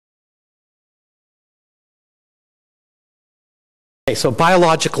So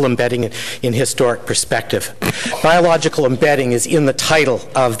biological embedding in historic perspective. Biological embedding is in the title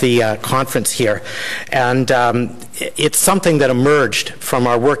of the conference here, and it's something that emerged from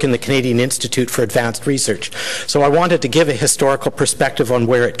our work in the Canadian Institute for Advanced Research. So I wanted to give a historical perspective on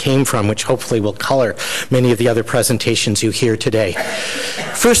where it came from, which hopefully will color many of the other presentations you hear today.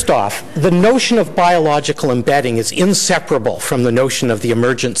 First off, the notion of biological embedding is inseparable from the notion of the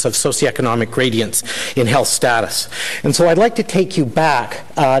emergence of socioeconomic gradients in health status. And so I'd like to take you back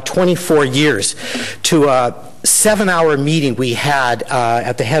 24 years to a 7-hour meeting we had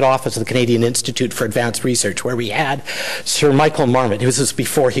at the head office of the Canadian Institute for Advanced Research, where we had Sir Michael Marmot. This was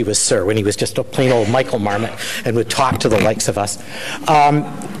before he was Sir, when he was just a plain old Michael Marmot and would talk to the likes of us.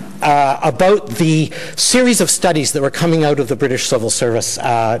 About the series of studies that were coming out of the British Civil Service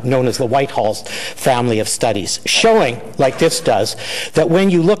known as the Whitehall's family of studies, showing, like this does, that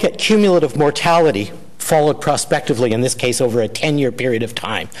when you look at cumulative mortality followed prospectively, in this case over a 10-year period of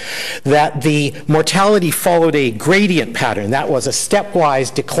time, that the mortality followed a gradient pattern. That was a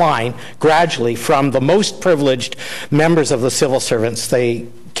stepwise decline gradually from the most privileged members of the civil servants, the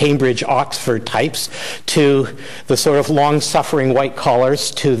Cambridge, Oxford types, to the sort of long-suffering white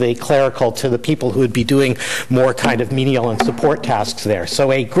collars, to the clerical, to the people who would be doing more kind of menial and support tasks there. So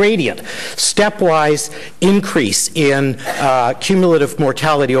a gradient, stepwise increase in cumulative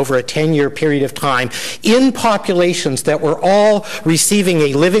mortality over a 10-year period of time in populations that were all receiving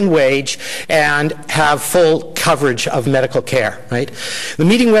a living wage and have full coverage of medical care, right? The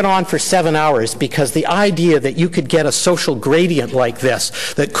meeting went on for 7 hours because the idea that you could get a social gradient like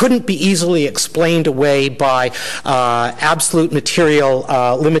this that couldn't be easily explained away by absolute material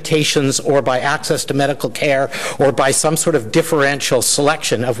limitations or by access to medical care or by some sort of differential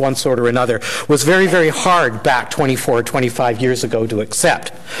selection of one sort or another was very, very hard back 24 or 25 years ago to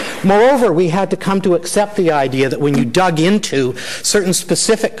accept. Moreover, we had to come to accept the idea that when you dug into certain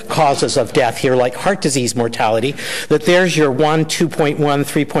specific causes of death here, like heart disease mortality, that there's your 1, 2.1,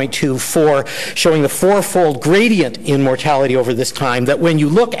 3.2, 4, showing the fourfold gradient in mortality over this time, that when you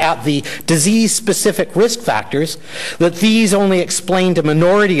look at the disease-specific risk factors, that these only explained a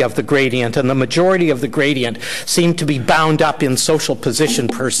minority of the gradient, and the majority of the gradient seemed to be bound up in social position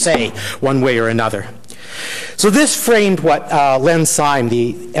per se, one way or another. So this framed what Len Syme,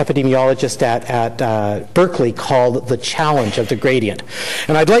 the epidemiologist at Berkeley, called the challenge of the gradient.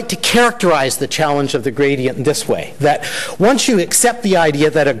 And I'd like to characterize the challenge of the gradient in this way, that once you accept the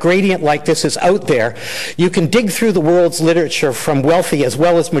idea that a gradient like this is out there, you can dig through the world's literature from wealthy as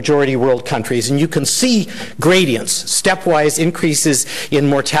well as majority world countries, and you can see gradients, stepwise increases in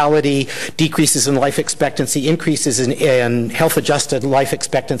mortality, decreases in life expectancy, increases in health-adjusted life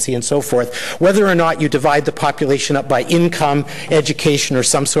expectancy, and so forth, whether or not you divide the population up by income, education, or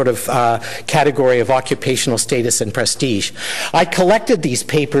some sort of category of occupational status and prestige. I collected these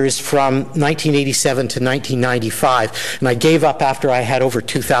papers from 1987 to 1995, and I gave up after I had over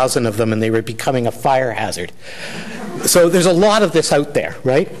 2,000 of them, and they were becoming a fire hazard. So there's a lot of this out there,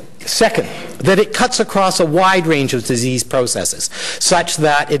 right? Second, that it cuts across a wide range of disease processes, such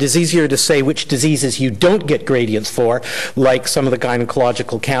that it is easier to say which diseases you don't get gradients for, like some of the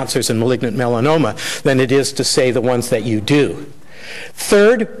gynecological cancers and malignant melanoma, than it is to say the ones that you do.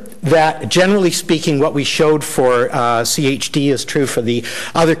 Third, that generally speaking, what we showed for CHD is true for the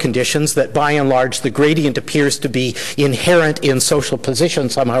other conditions, that by and large the gradient appears to be inherent in social position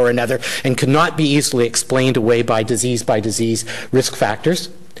somehow or another and cannot be easily explained away by disease risk factors.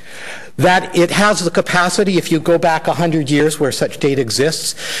 That it has the capacity, if you go back 100 years where such data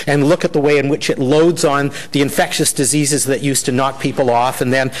exists and look at the way in which it loads on the infectious diseases that used to knock people off,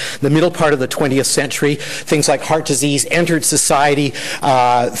 and then the middle part of the 20th century, things like heart disease entered society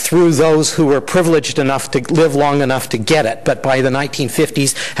through those who were privileged enough to live long enough to get it, but by the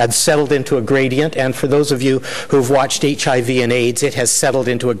 1950s had settled into a gradient, and for those of you who've watched HIV and AIDS, it has settled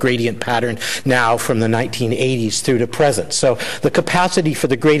into a gradient pattern now from the 1980s through to present. So the capacity for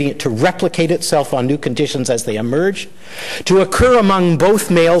the gradient to replicate itself on new conditions as they emerge, to occur among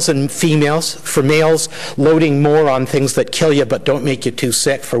both males and females, for males loading more on things that kill you but don't make you too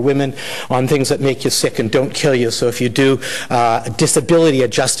sick, for women on things that make you sick and don't kill you. So if you do disability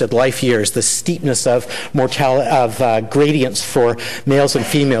adjusted life years, the steepness of mortality of gradients for males and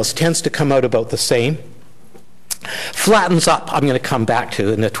females tends to come out about the same. Flattens up, I'm going to come back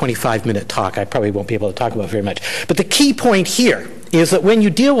to in a 25-minute talk. I probably won't be able to talk about very much. But the key point here is that when you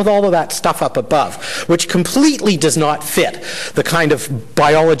deal with all of that stuff up above, which completely does not fit the kind of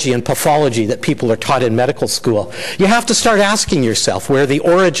biology and pathology that people are taught in medical school, you have to start asking yourself where the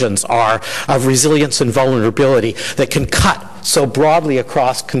origins are of resilience and vulnerability that can cut so broadly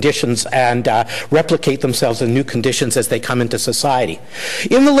across conditions and replicate themselves in new conditions as they come into society.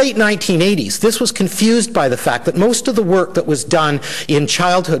 In the late 1980s, this was confused by the fact that most of the work that was done in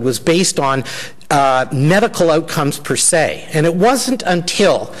childhood was based on medical outcomes per se. And it wasn't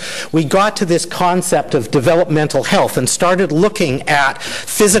until we got to this concept of developmental health and started looking at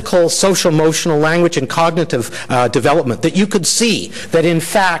physical, social, emotional, language, and cognitive development that you could see that, in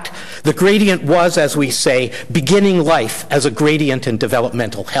fact, the gradient was, as we say, beginning life as a gradient in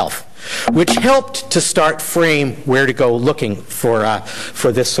developmental health, which helped to start frame where to go looking for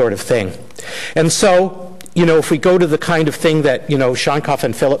this sort of thing. And so, you know, if we go to the kind of thing that, you know, Shonkoff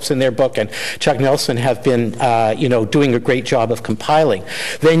and Phillips in their book and Chuck Nelson have been, you know, doing a great job of compiling,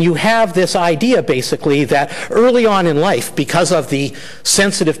 then you have this idea, basically, that early on in life, because of the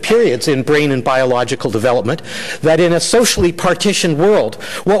sensitive periods in brain and biological development, that in a socially partitioned world,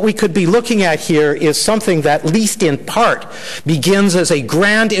 what we could be looking at here is something that, at least in part, begins as a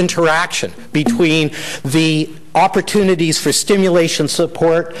grand interaction between the opportunities for stimulation,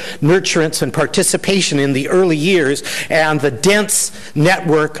 support, nurturance, and participation in the early years, and the dense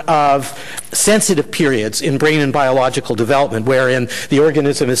network of sensitive periods in brain and biological development, wherein the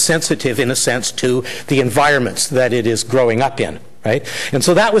organism is sensitive, in a sense, to the environments that it is growing up in, right? And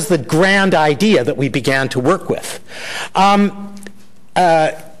so that was the grand idea that we began to work with.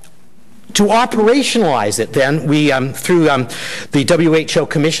 To operationalize it, then, we, through the WHO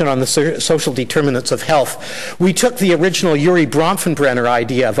Commission on the Social Determinants of Health, we took the original Uri Bronfenbrenner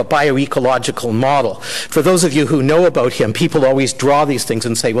idea of a bioecological model. For those of you who know about him, people always draw these things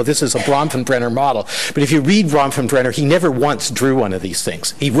and say, well, this is a Bronfenbrenner model. But if you read Bronfenbrenner, he never once drew one of these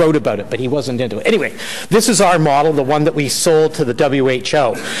things. He wrote about it, but he wasn't into it. Anyway, this is our model, the one that we sold to the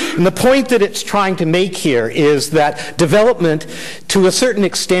WHO. And the point that it's trying to make here is that development, to a certain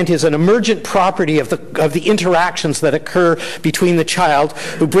extent, is an emergent property of the interactions that occur between the child,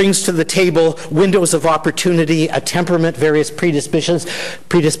 who brings to the table windows of opportunity, a temperament, various predispositions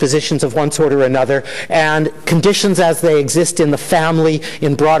of one sort or another, and conditions as they exist in the family,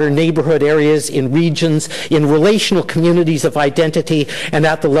 in broader neighborhood areas, in regions, in relational communities of identity, and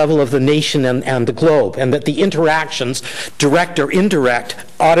at the level of the nation and the globe. And that the interactions, direct or indirect,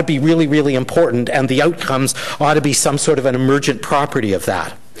 ought to be really, really important, and the outcomes ought to be some sort of an emergent property of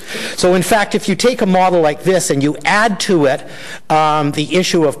that. So, in fact, if you take a model like this and you add to it the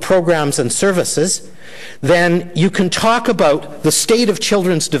issue of programs and services, then you can talk about the state of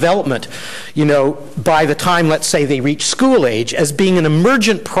children's development, you know, by the time, let's say, they reach school age, as being an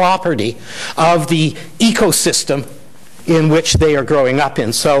emergent property of the ecosystem in which they are growing up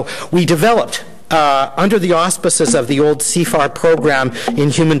in. So we developed, under the auspices of the old CFAR program in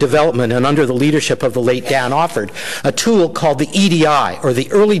human development and under the leadership of the late Dan Offord, a tool called the EDI, or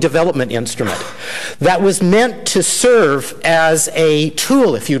the Early Development Instrument, that was meant to serve as a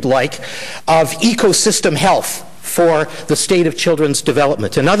tool, if you'd like, of ecosystem health for the state of children's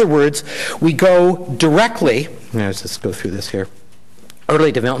development. In other words, we go directly, let's just go through this here,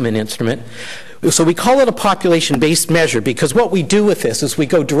 Early Development Instrument. So we call it a population-based measure because what we do with this is we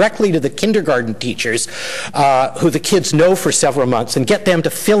go directly to the kindergarten teachers who the kids know for several months and get them to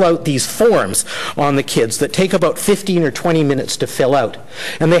fill out these forms on the kids that take about 15 or 20 minutes to fill out.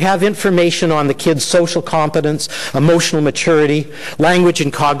 And they have information on the kids' social competence, emotional maturity, language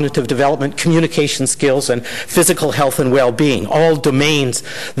and cognitive development, communication skills, and physical health and well-being, all domains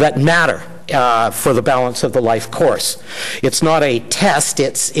that matter for the balance of the life course. It's not a test,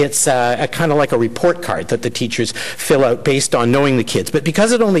 it's a kind of like a report card that the teachers fill out based on knowing the kids. But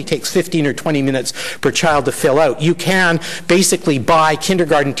because it only takes 15 or 20 minutes per child to fill out, you can basically buy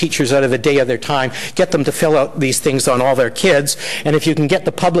kindergarten teachers out of a day of their time, get them to fill out these things on all their kids, and if you can get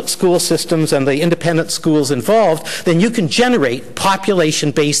the public school systems and the independent schools involved, then you can generate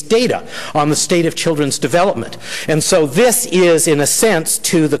population-based data on the state of children's development. And so this is, in a sense,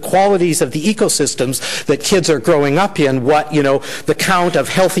 to the qualities of the ecosystems that kids are growing up in, what, you know, the count of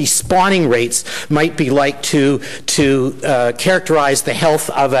healthy spawning rates might be like to characterize the health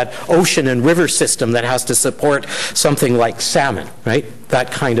of an ocean and river system that has to support something like salmon, right?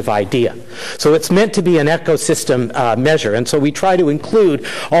 That kind of idea. So it's meant to be an ecosystem measure, and so we try to include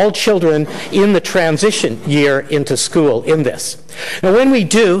all children in the transition year into school in this. Now when we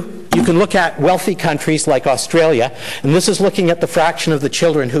do, you can look at wealthy countries like Australia, and this is looking at the fraction of the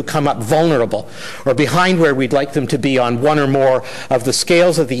children who come up vulnerable or behind where we'd like them to be on one or more of the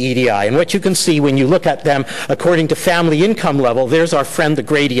scales of the EDI. And what you can see when you look at them according to family income level, there's our friend the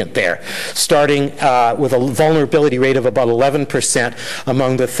gradient there, starting with a vulnerability rate of about 11%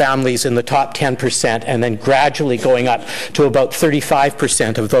 among the families in the top 10%, and then gradually going up to about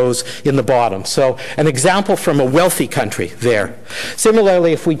 35% of those in the bottom. So an example from a wealthy country there.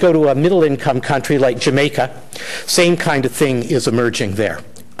 Similarly, if we go to a middle-income country like Jamaica, same kind of thing is emerging there.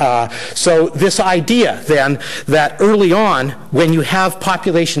 So this idea, then, that early on, when you have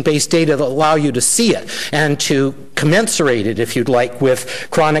population-based data that allow you to see it and to commensurate it, if you'd like, with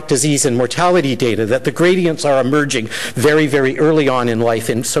chronic disease and mortality data, that the gradients are emerging very, very early on in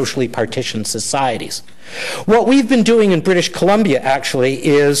life in socially partitioned societies. What we've been doing in British Columbia, actually,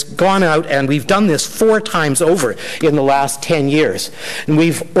 is gone out, and we've done this 4 times over in the last 10 years. And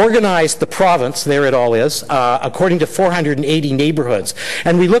we've organized the province, there it all is, according to 480 neighborhoods.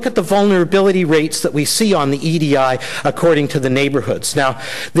 And we look at the vulnerability rates that we see on the EDI according to the neighborhoods. Now,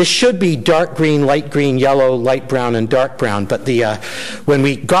 this should be dark green, light green, yellow, light brown, and dark brown, but when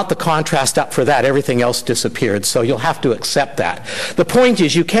we got the contrast up for that, everything else disappeared, so you'll have to accept that. The point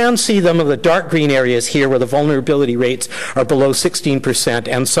is, you can see them in the dark green areas here where the vulnerability rates are below 16%,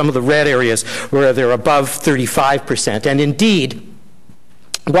 and some of the red areas where they're above 35%. And indeed,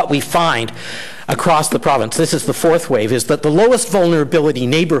 what we find across the province, this is the 4th wave, is that the lowest vulnerability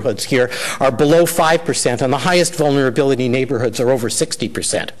neighborhoods here are below 5%, and the highest vulnerability neighborhoods are over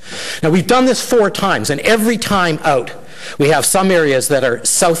 60%. Now, we've done this 4 times, and every time out, we have some areas that are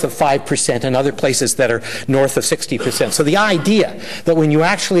south of 5% and other places that are north of 60%. So the idea that when you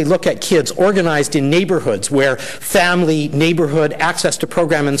actually look at kids organized in neighborhoods where family, neighborhood, access to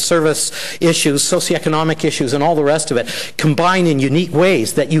program and service issues, socioeconomic issues, and all the rest of it combine in unique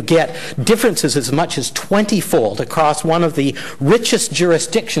ways, that you get differences as much as 20-fold across one of the richest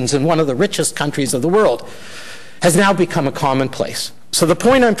jurisdictions in one of the richest countries of the world, has now become a commonplace. So the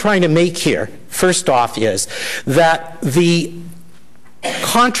point I'm trying to make here, first off, is that the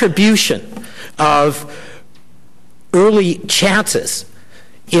contribution of early chances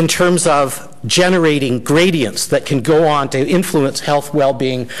in terms of generating gradients that can go on to influence health,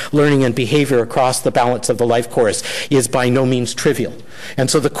 well-being, learning, and behavior across the balance of the life course is by no means trivial.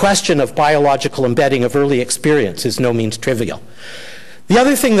 And so the question of biological embedding of early experience is no means trivial. The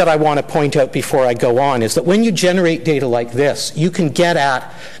other thing that I want to point out before I go on is that when you generate data like this, you can get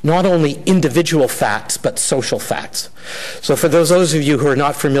at not only individual facts, but social facts. So for those of you who are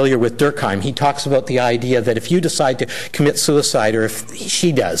not familiar with Durkheim, he talks about the idea that if you decide to commit suicide, or if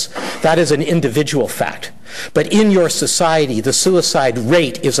she does, that is an individual fact. But in your society, the suicide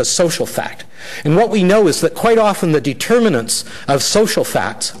rate is a social fact. And what we know is that quite often the determinants of social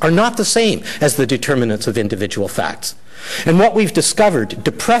facts are not the same as the determinants of individual facts. And what we've discovered,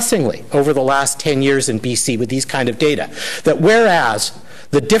 depressingly, over the last 10 years in BC with these kind of data, that whereas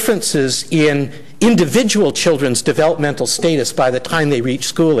the differences in individual children's developmental status by the time they reach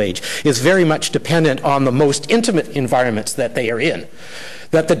school age is very much dependent on the most intimate environments that they are in,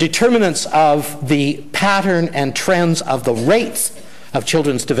 that the determinants of the pattern and trends of the rates of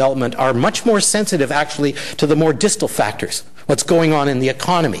children's development are much more sensitive, actually, to the more distal factors. What's going on in the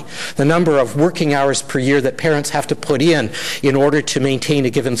economy, the number of working hours per year that parents have to put in order to maintain a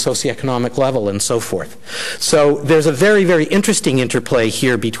given socioeconomic level, and so forth. So there's a very, very interesting interplay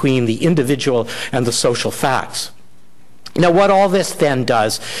here between the individual and the social facts. Now, what all this then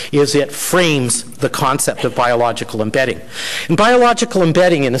does is it frames the concept of biological embedding. And biological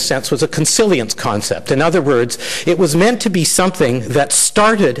embedding, in a sense, was a consilience concept. In other words, it was meant to be something that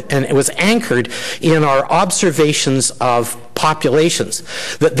started and it was anchored in our observations of populations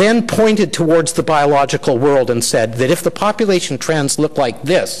that then pointed towards the biological world and said that if the population trends look like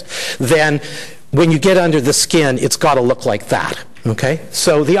this, then when you get under the skin, it's got to look like that. Okay?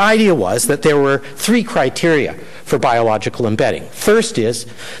 So the idea was that there were 3 criteria for biological embedding. First is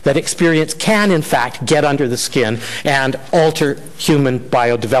that experience can, in fact, get under the skin and alter human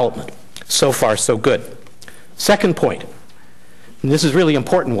biodevelopment. So far, so good. Second point, and this is a really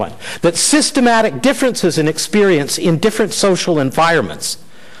important one, that systematic differences in experience in different social environments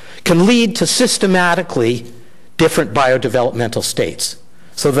can lead to systematically different biodevelopmental states.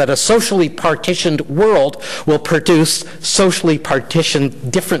 So that a socially partitioned world will produce socially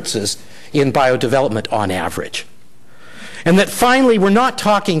partitioned differences in biodevelopment on average. And that finally, we're not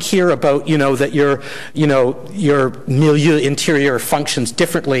talking here about, that your milieu interior functions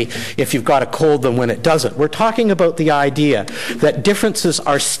differently if you've got a cold than when it doesn't. We're talking about the idea that differences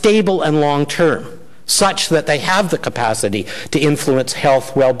are stable and long-term. such that they have the capacity to influence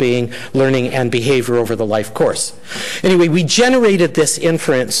health, well-being, learning, and behavior over the life course. Anyway, we generated this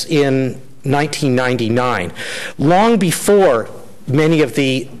inference in 1999, long before many of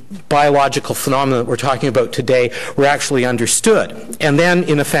the biological phenomena that we're talking about today were actually understood, and then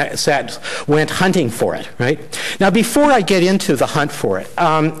in effect went hunting for it, right? Now, before I get into the hunt for it,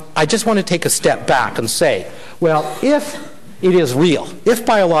 I just want to take a step back and say, well, if it is real, if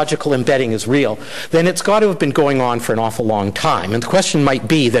biological embedding is real, then it's got to have been going on for an awful long time. And the question might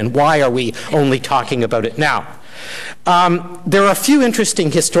be, then why are we only talking about it now? There are a few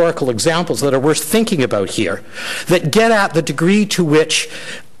interesting historical examples that are worth thinking about here that get at the degree to which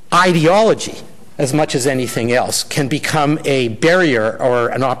ideology, as much as anything else, can become a barrier or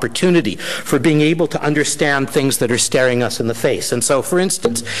an opportunity for being able to understand things that are staring us in the face. And so, for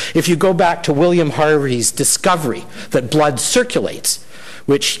instance, if you go back to William Harvey's discovery that blood circulates,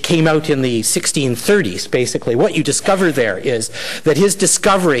 which came out in the 1630s, basically, what you discover there is that his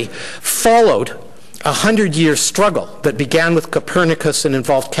discovery followed a 100-year struggle that began with Copernicus and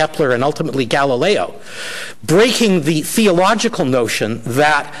involved Kepler and ultimately Galileo, breaking the theological notion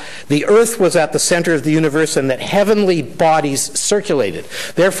that the earth was at the center of the universe and that heavenly bodies circulated.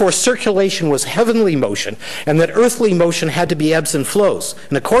 Therefore, circulation was heavenly motion, and that earthly motion had to be ebbs and flows.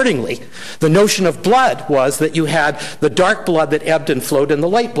 And accordingly, the notion of blood was that you had the dark blood that ebbed and flowed and the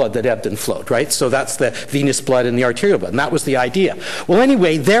light blood that ebbed and flowed, right? So that's the venous blood and the arterial blood, and that was the idea. Well,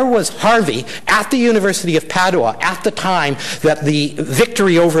 anyway, there was Harvey at the University of Padua at the time that the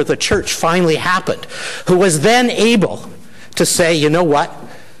victory over the church finally happened, who was then able to say, you know what?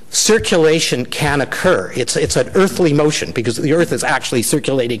 Circulation can occur. It's an earthly motion because the earth is actually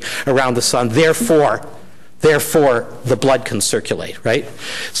circulating around the sun. Therefore, the blood can circulate, right?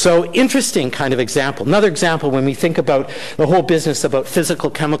 So interesting kind of example. Another example, when we think about the whole business about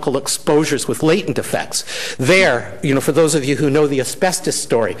physical chemical exposures with latent effects. There, for those of you who know the asbestos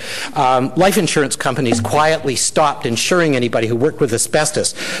story, life insurance companies quietly stopped insuring anybody who worked with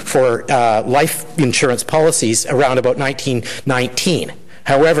asbestos for life insurance policies around about 1919.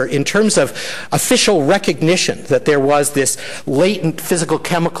 However, in terms of official recognition that there was this latent physical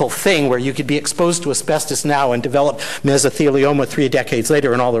chemical thing where you could be exposed to asbestos now and develop mesothelioma 3 decades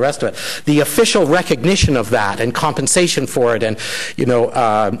later and all the rest of it, the official recognition of that and compensation for it and,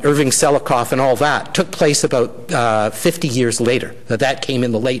 Irving Selikoff and all that took place about 50 years later. That came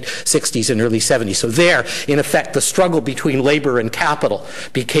in the late 60s and early 70s. So there, in effect, the struggle between labor and capital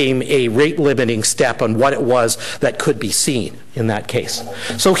became a rate-limiting step on what it was that could be seen in that case.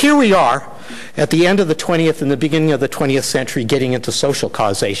 So here we are at the end of the 20th and the beginning of the 20th century getting into social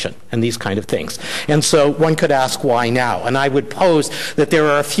causation and these kind of things. And so one could ask why now? And I would pose that there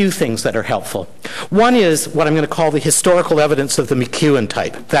are a few things that are helpful. One is what I'm going to call the historical evidence of the McEwen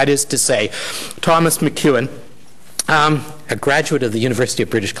type. That is to say, Thomas McEwen, a graduate of the University of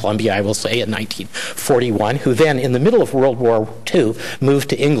British Columbia, I will say, in 1941, who then, in the middle of World War II, moved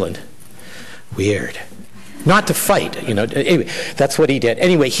to England. Weird. Not to fight, anyway, that's what he did.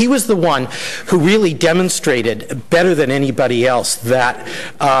 Anyway, he was the one who really demonstrated better than anybody else that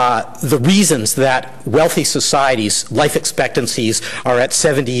the reasons that wealthy societies' life expectancies are at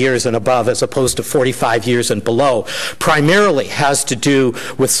 70 years and above as opposed to 45 years and below primarily has to do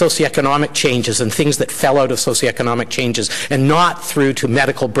with socioeconomic changes and things that fell out of socioeconomic changes and not through to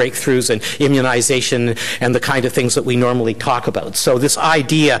medical breakthroughs and immunization and the kind of things that we normally talk about. So this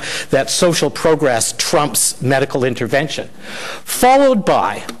idea that social progress trumps medical intervention, followed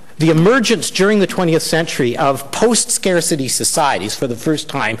by the emergence during the 20th century of post-scarcity societies for the first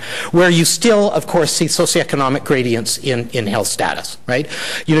time, where you still, of course, see socioeconomic gradients in health status, right?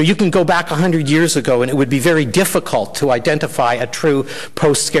 You can go back 100 years ago and it would be very difficult to identify a true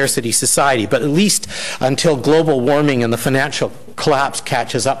post-scarcity society, but at least until global warming and the financial collapse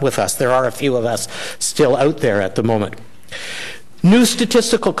catches up with us, there are a few of us still out there at the moment. New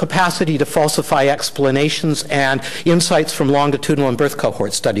statistical capacity to falsify explanations and insights from longitudinal and birth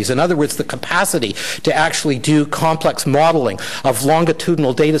cohort studies. In other words, the capacity to actually do complex modeling of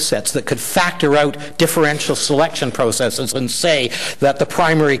longitudinal data sets that could factor out differential selection processes and say that the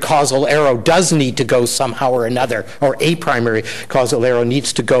primary causal arrow does need to go somehow or another, or a primary causal arrow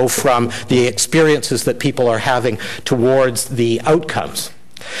needs to go from the experiences that people are having towards the outcomes.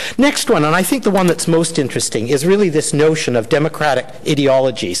 Next one, and I think the one that's most interesting, is really this notion of democratic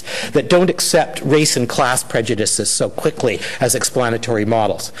ideologies that don't accept race and class prejudices so quickly as explanatory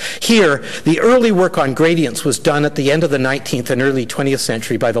models. Here, the early work on gradients was done at the end of the 19th and early 20th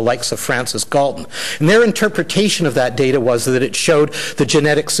century by the likes of Francis Galton. And their interpretation of that data was that it showed the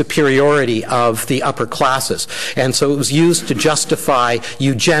genetic superiority of the upper classes. And so it was used to justify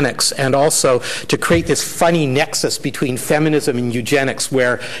eugenics and also to create this funny nexus between feminism and eugenics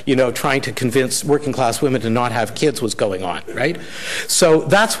where, you know, trying to convince working class women to not have kids was going on, right? So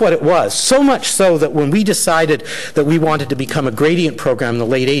that's what it was. So much so that when we decided that we wanted to become a gradient program in the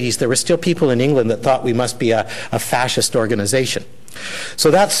late 80s, there were still people in England that thought we must be a fascist organization. So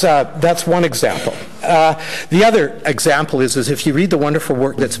that's one example. The other example is if you read the wonderful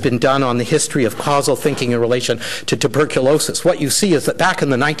work that's been done on the history of causal thinking in relation to tuberculosis, what you see is that back in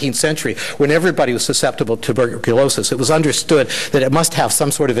the 19th century, when everybody was susceptible to tuberculosis, it was understood that it must have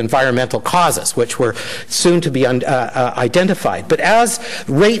some sort of environmental causes, which were soon to be identified. But as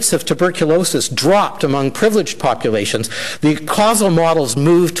rates of tuberculosis dropped among privileged populations, the causal models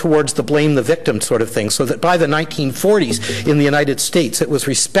moved towards the blame the victim sort of thing, so that by the 1940s in the United States, it was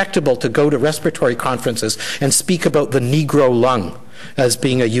respectable to go to respiratory conferences and speak about the Negro lung as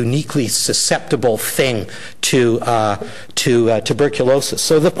being a uniquely susceptible thing to tuberculosis.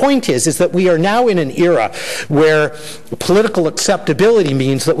 So the point is that we are now in an era where political acceptability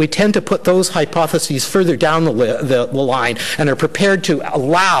means that we tend to put those hypotheses further down the line and are prepared to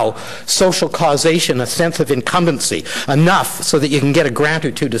allow social causation, a sense of incumbency, enough so that you can get a grant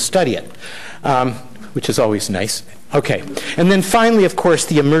or two to study it, which is always nice. Okay. And then finally, of course,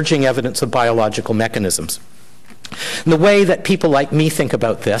 the emerging evidence of biological mechanisms. And the way that people like me think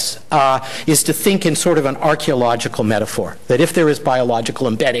about this is to think in sort of an archaeological metaphor, that if there is biological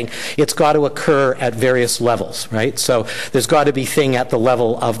embedding, it's got to occur at various levels, right? So there's got to be thing at the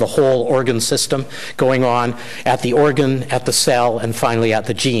level of the whole organ system going on, at the organ, at the cell, and finally at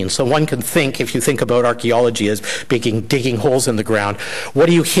the gene. So one can think, if you think about archaeology as digging holes in the ground, what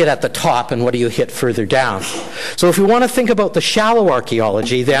do you hit at the top and what do you hit further down? So if we want to think about the shallow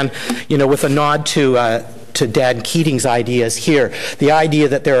archaeology, then, you know, with a nod to Dan Keating's ideas here, the idea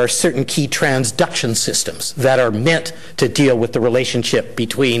that there are certain key transduction systems that are meant to deal with the relationship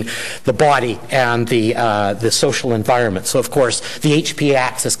between the body and the social environment. So, of course, the HPA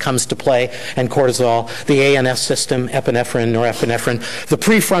axis comes to play, and cortisol, the ANS system, epinephrine, norepinephrine, the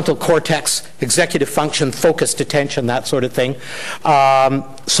prefrontal cortex, executive function, focused attention, that sort of thing.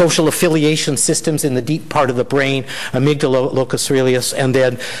 Social affiliation systems in the deep part of the brain, amygdala, locus coeruleus, and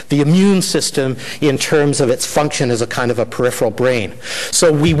then the immune system in terms of its function as a kind of a peripheral brain.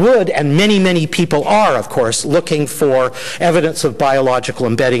 So we would, and many, many people are, of course, looking for evidence of biological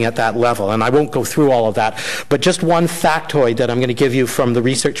embedding at that level. And I won't go through all of that, but just one factoid that I'm going to give you from the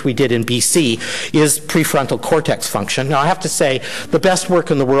research we did in BC is prefrontal cortex function. Now, I have to say, the best work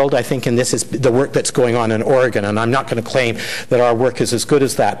in the world, I think, in this is the work that's going on in Oregon, and I'm not going to claim that our work is as good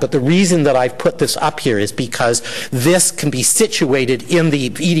as that. But the reason that I've put this up here is because this can be situated in the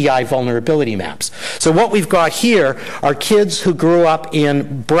EDI vulnerability maps. So what we've got here are kids who grew up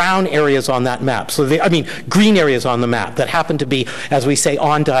in brown areas on that map. So green areas on the map that happen to be, as we say,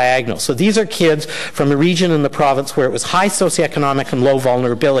 on diagonal. So these are kids from a region in the province where it was high socioeconomic and low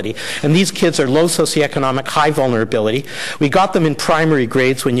vulnerability. And these kids are low socioeconomic, high vulnerability. We got them in primary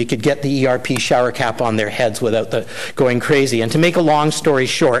grades when you could get the ERP shower cap on their heads without going crazy. And to make a long story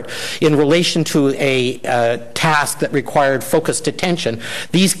short, in relation to a task that required focused attention,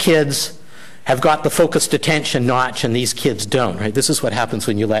 these kids have got the focused attention notch and these kids don't, right? This is what happens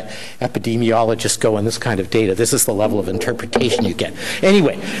when you let epidemiologists go on this kind of data. This is the level of interpretation you get.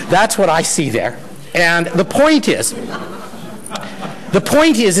 Anyway, that's what I see there. And the point is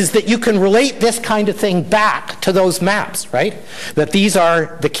that you can relate this kind of thing back to those maps, right? That these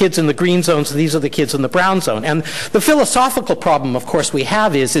are the kids in the green zones, these are the kids in the brown zone. And the philosophical problem, of course, we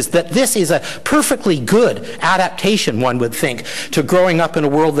have is that this is a perfectly good adaptation, one would think, to growing up in a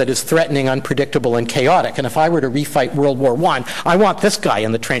world that is threatening, unpredictable, and chaotic. And if I were to refight World War I want this guy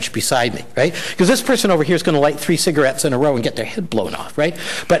in the trench beside me, right? Because this person over here is going to light 3 cigarettes in a row and get their head blown off, right?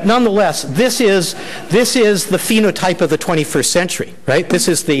 But nonetheless, this is the phenotype of the 21st century. Right? This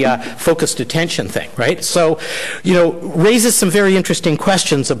is the focused attention thing, right? So, you know, raises some very interesting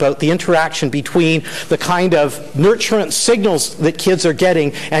questions about the interaction between the kind of nurturance signals that kids are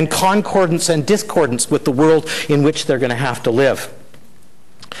getting and concordance and discordance with the world in which they're going to have to live.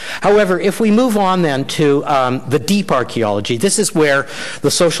 However, if we move on then to the deep archaeology, this is where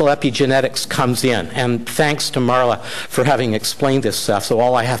the social epigenetics comes in. And thanks to Marla for having explained this stuff, so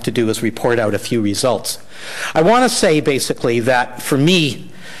all I have to do is report out a few results. I want to say basically that for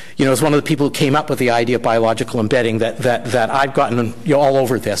me, is one of the people who came up with the idea of biological embedding that I've gotten all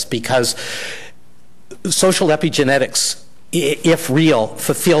over this, because social epigenetics, if real,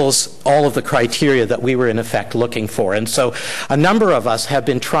 fulfills all of the criteria that we were in effect looking for. And so a number of us have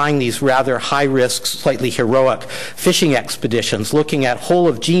been trying these rather high-risk, slightly heroic fishing expeditions, looking at whole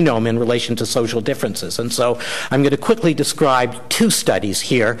of genome in relation to social differences. And so I'm going to quickly describe 2 studies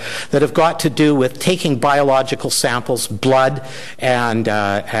here that have got to do with taking biological samples, blood and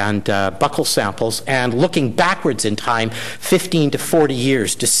buccal samples, and looking backwards in time 15 to 40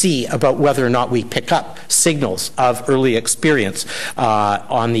 years to see about whether or not we pick up signals of early experience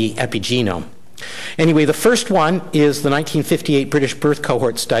on the epigenome. Anyway, the first one is the 1958 British birth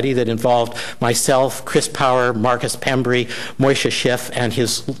cohort study that involved myself, Chris Power, Marcus Pembry, Moishe Schiff, and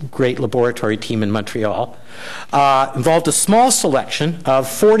his great laboratory team in Montreal. Involved a small selection of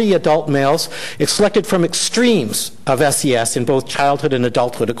 40 adult males. It's selected from extremes of SES in both childhood and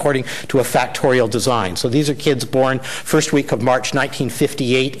adulthood according to a factorial design. So these are kids born first week of March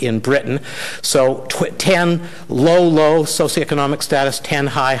 1958 in Britain. So 10 low socioeconomic status, 10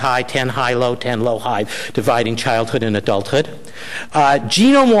 high, 10 high, low, 10 low, high, dividing childhood and adulthood.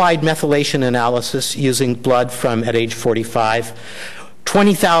 Genome-wide methylation analysis using blood from at age 45.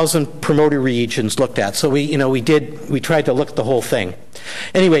 20,000 promoter regions looked at. So we tried to look at the whole thing.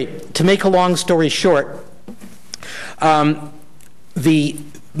 Anyway, to make a long story short, the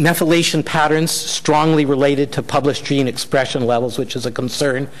methylation patterns strongly related to published gene expression levels, which is a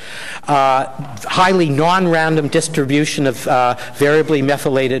concern. Highly non-random distribution of variably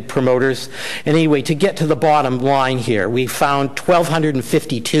methylated promoters. Anyway, to get to the bottom line here, we found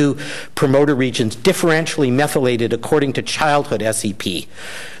 1,252 promoter regions differentially methylated according to childhood SEP.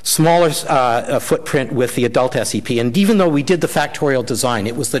 Smaller footprint with the adult SEP. And even though we did the factorial design,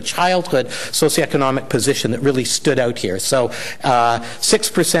 it was the childhood socioeconomic position that really stood out here. So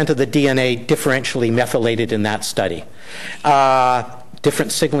 6% of the DNA differentially methylated in that study.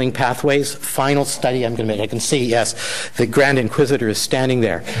 Different signaling pathways. Final study I'm going to make. I can see, yes, the Grand Inquisitor is standing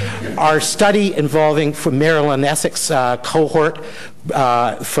there. Our study involving from Maryland Essex cohort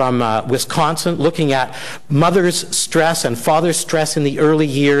from Wisconsin, looking at mother's stress and father's stress in the early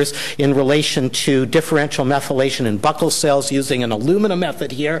years in relation to differential methylation in buccal cells using an Illumina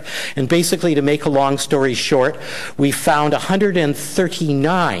method here. And basically, to make a long story short, we found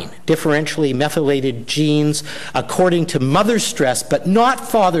 139 differentially methylated genes according to mother's stress, but not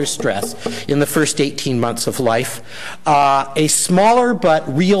father's stress in the first 18 months of life. A smaller but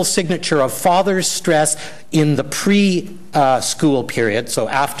real signature of father's stress in the pre-school period, so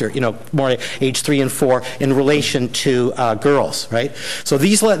after, more age 3 and 4, in relation to girls, right? So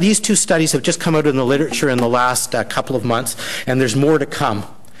these 2 studies have just come out in the literature in the last couple of months, and there's more to come.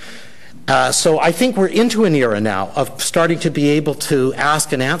 So I think we're into an era now of starting to be able to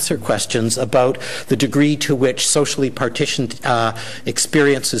ask and answer questions about the degree to which socially partitioned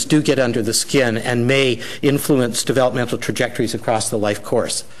experiences do get under the skin and may influence developmental trajectories across the life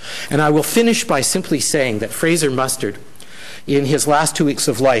course. And I will finish by simply saying that Fraser Mustard, in his last 2 weeks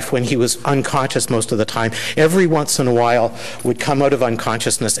of life, when he was unconscious most of the time, every once in a while would come out of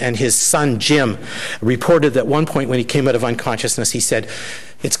unconsciousness, and his son Jim reported that one point when he came out of unconsciousness, he said,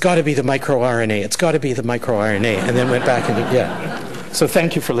 "It's got to be the microRNA, it's got to be the microRNA," and then went back into, yeah. So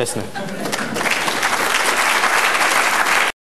thank you for listening.